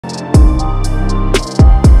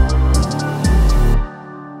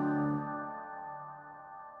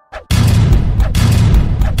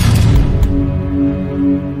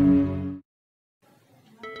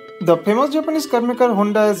The famous Japanese car maker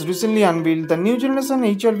Honda has recently unveiled the new generation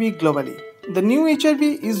HRV globally. The new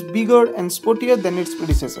HRV is bigger and sportier than its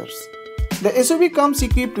predecessors. The SUV comes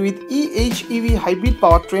equipped with HEV hybrid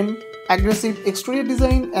powertrain, aggressive exterior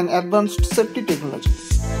design and advanced safety technology.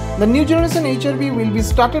 The new generation HRV will be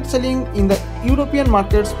started selling in the European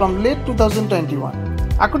markets from late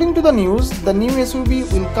 2021. According to the news, the new SUV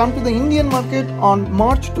will come to the Indian market on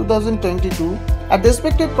March 2022 at the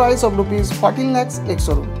expected price of Rs 14 lakhs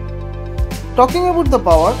ex-showroom. Talking about the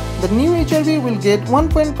power, the new HRV will get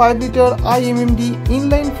 1.5-litre IMMD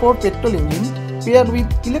inline-4 petrol engine paired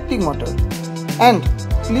with electric motor and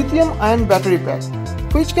lithium-ion battery pack,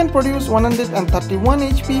 which can produce 131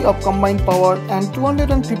 HP of combined power and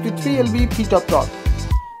 253 lb-ft of torque.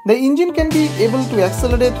 The engine can be able to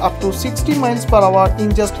accelerate up to 60 miles per hour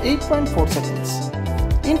in just 8.4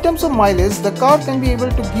 seconds. In terms of mileage, the car can be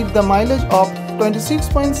able to give the mileage of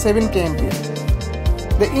 26.7 kmph.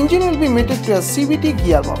 The engine will be mated to a CVT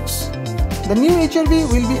gearbox. The new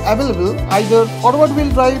HRV will be available either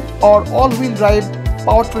forward-wheel drive or all-wheel drive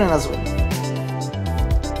powertrain as well.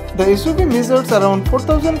 The SUV measures around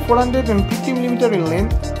 4,450 mm in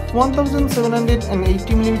length,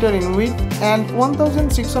 1,780 mm in width and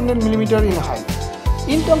 1,600 mm in height.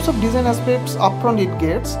 In terms of design aspects, upfront it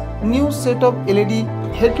gets new set of LED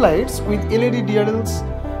headlights with LED DRLs,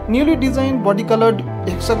 newly designed body-colored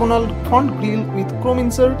hexagonal front grille with chrome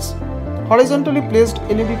inserts, horizontally placed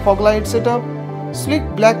LED fog light setup, sleek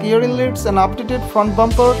black air inlets and updated front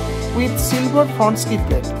bumper with silver front skid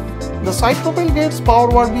plate. The side profile gets power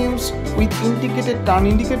war beams with integrated turn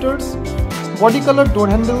indicators, body-colored door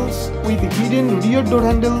handles with hidden rear door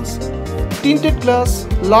handles, tinted glass,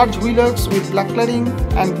 large wheel arcs with black cladding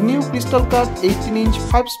and new crystal-cut 18-inch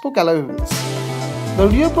 5-spoke alloy wheels. The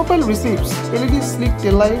rear profile receives LED sleek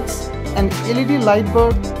taillights and LED light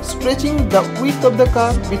bar stretching the width of the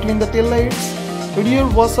car between the taillights, rear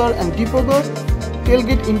washer and defogger,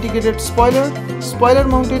 tailgate integrated spoiler,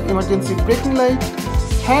 spoiler-mounted emergency braking light,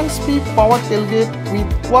 hands-free power tailgate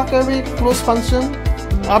with walk-away close function,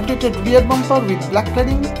 updated rear bumper with black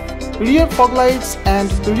cladding, rear fog lights and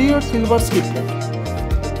rear silver skid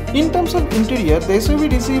plate. In terms of interior, the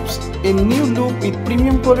SUV receives a new look with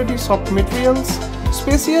premium quality soft materials,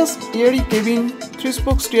 spacious airy cabin,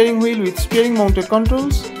 3-spoke steering wheel with steering mounted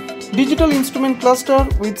controls, digital instrument cluster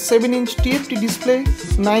with 7-inch TFT display,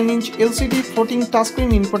 9-inch LCD floating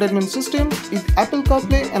touchscreen infotainment system with Apple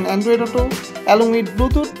CarPlay and Android Auto along with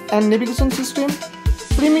Bluetooth and navigation system,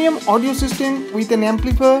 premium audio system with an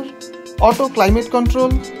amplifier, auto climate control,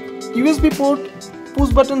 USB port,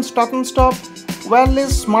 push button start and stop,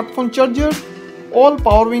 wireless smartphone charger, all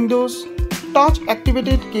power windows, touch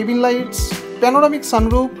activated cabin lights, panoramic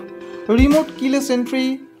sunroof, remote keyless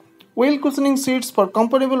entry, wheel cushioning seats for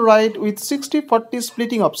comfortable ride with 60-40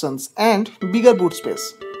 splitting options and bigger boot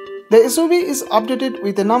space. The SUV is updated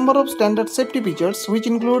with a number of standard safety features which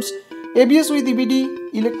includes ABS with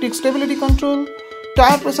EBD, electric stability control,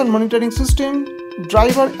 tire pressure monitoring system,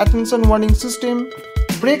 driver attention warning system,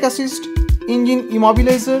 brake assist, engine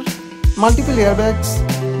immobilizer, multiple airbags,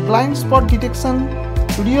 blind spot detection,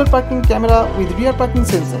 rear parking camera with rear parking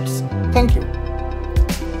sensors. Thank you.